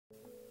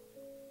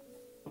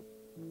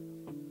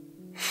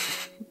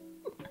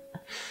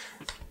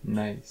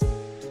Nice.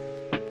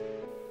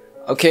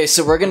 Okay,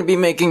 so we're gonna be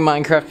making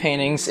Minecraft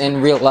paintings in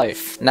real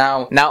life.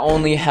 Now, not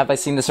only have I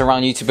seen this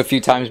around YouTube a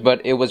few times,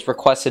 but it was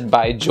requested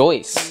by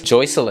Joyce.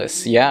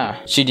 Joyceless,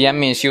 yeah. She DM'd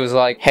me and she was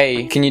like,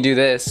 hey, can you do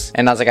this?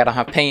 And I was like, I don't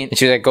have paint. And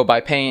she was like, go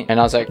buy paint. And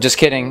I was like, just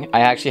kidding,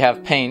 I actually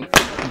have paint.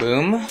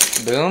 Boom,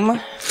 boom.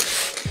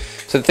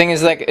 So the thing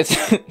is, like,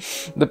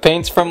 it's the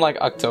paint's from like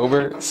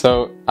October,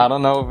 so I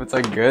don't know if it's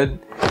like good.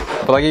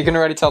 But like you can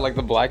already tell, like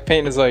the black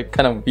paint is like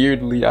kind of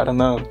weirdly, I don't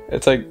know.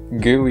 It's like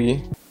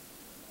gooey.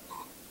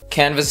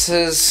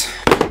 Canvases.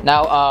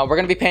 Now we're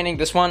gonna be painting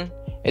this one.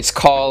 It's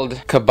called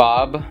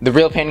Kebab. The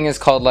real painting is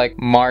called like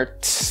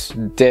Mart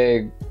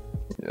de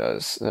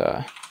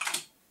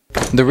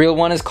the real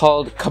one is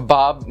called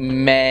Kebab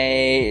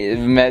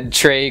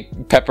Medtre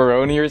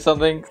Pepperoni or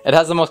something. It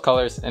has the most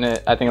colors in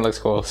it. I think it looks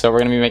cool, so we're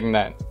gonna be making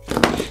that.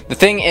 The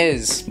thing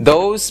is,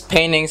 those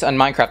paintings on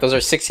Minecraft, those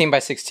are 16 by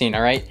 16,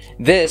 alright?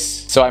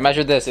 This, so I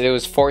measured this, it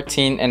was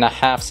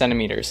 14.5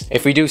 centimeters.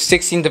 If we do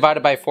 16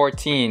 divided by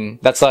 14,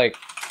 that's like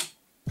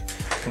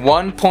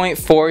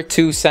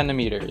 1.42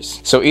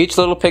 centimeters. So each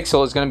little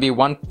pixel is going to be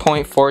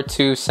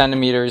 1.42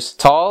 centimeters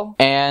tall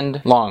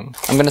and long.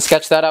 I'm going to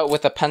sketch that out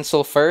with a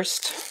pencil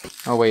first.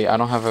 Oh wait, I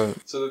don't have a...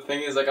 So the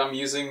thing is, like, I'm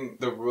using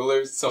the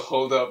rulers to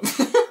hold up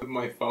with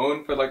my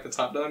phone for like the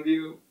top down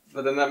view,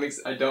 but then that makes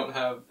I don't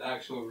have the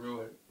actual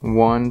ruler.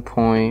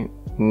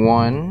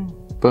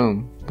 1.1,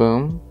 boom,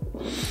 boom.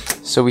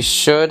 So we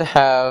should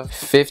have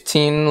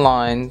 15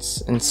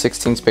 lines and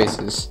 16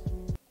 spaces.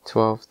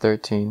 12,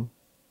 13.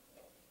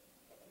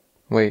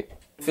 Wait,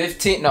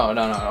 15, no,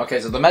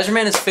 okay, so the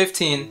measurement is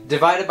 15,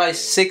 divided by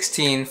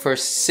 16 for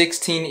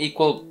 16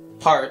 equal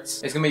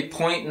parts, it's gonna be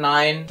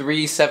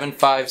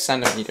 0.9375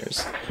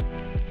 centimeters.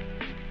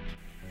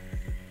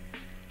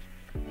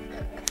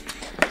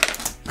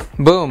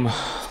 Boom,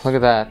 look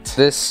at that.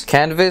 This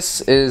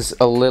canvas is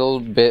a little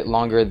bit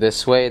longer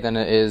this way than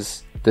it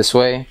is this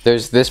way.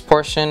 There's this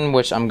portion,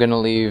 which I'm gonna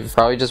leave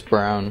probably just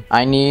brown.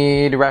 I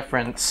need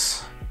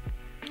reference,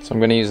 so I'm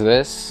gonna use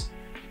this.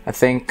 I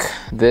think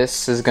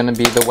this is gonna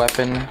be the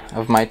weapon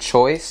of my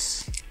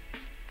choice.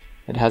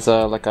 It has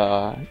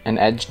an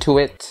edge to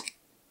it.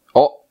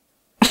 Oh,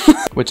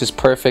 which is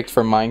perfect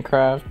for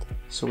Minecraft.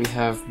 So we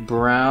have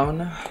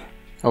brown.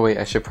 Oh wait,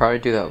 I should probably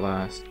do that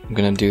last. I'm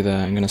gonna do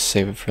that. I'm gonna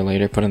save it for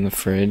later. Put it in the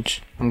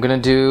fridge. I'm gonna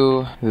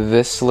do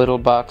this little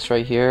box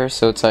right here.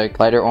 So it's like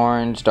lighter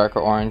orange, darker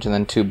orange, and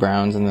then two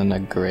browns, and then a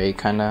gray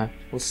kinda.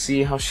 We'll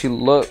see how she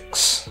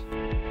looks.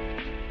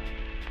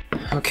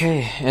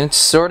 Okay, and it's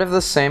sort of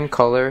the same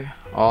color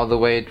all the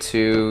way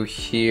to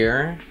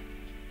here.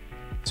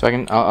 So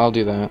I'll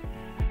do that.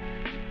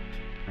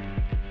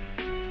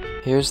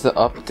 Here's the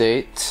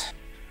update.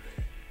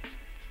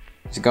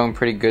 It's going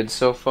pretty good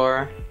so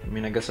far. I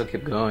mean, I guess I'll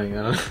keep going.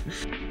 I don't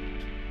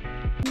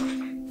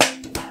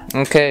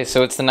know. Okay,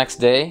 so it's the next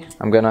day.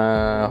 I'm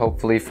gonna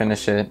hopefully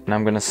finish it. And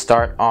I'm gonna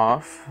start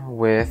off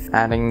with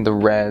adding the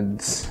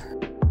reds.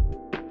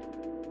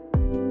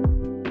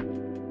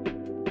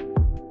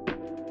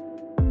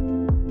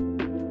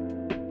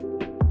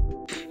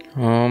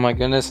 Oh my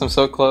goodness, I'm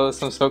so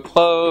close, I'm so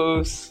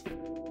close.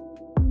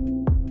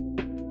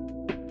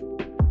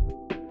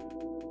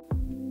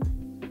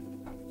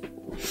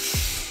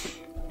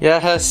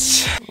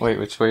 Yes. Wait,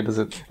 which way does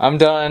it? I'm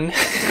done.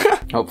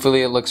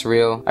 Hopefully it looks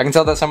real. I can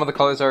tell that some of the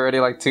colors are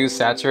already like too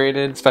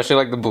saturated, especially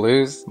like the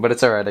blues, but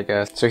it's alright, I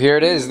guess. So here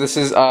it is. This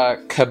is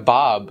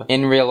Kebab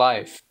in real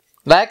life.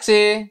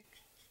 Lexi!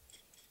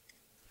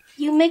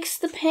 You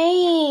mixed the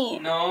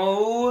paint.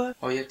 No.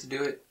 Oh, you have to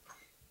do it.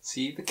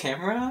 See the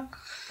camera?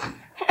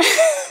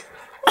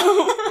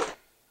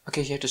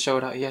 Okay, you have to show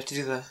it out. You have to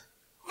do the...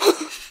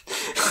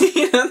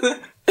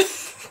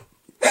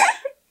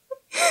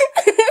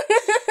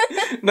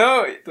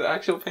 No, the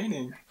actual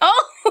painting.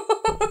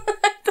 Oh!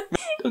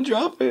 Don't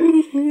drop it.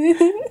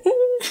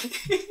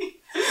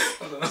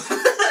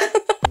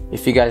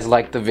 If you guys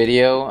liked the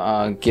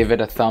video, give it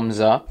a thumbs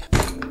up.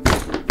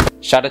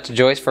 Shout out to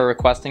Joyce for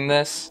requesting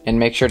this, and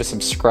make sure to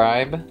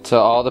subscribe. To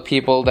all the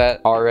people that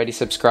already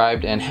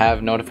subscribed and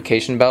have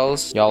notification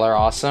bells, y'all are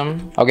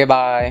awesome. Okay,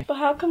 bye. But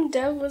how come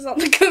Dev was on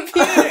the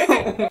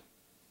computer?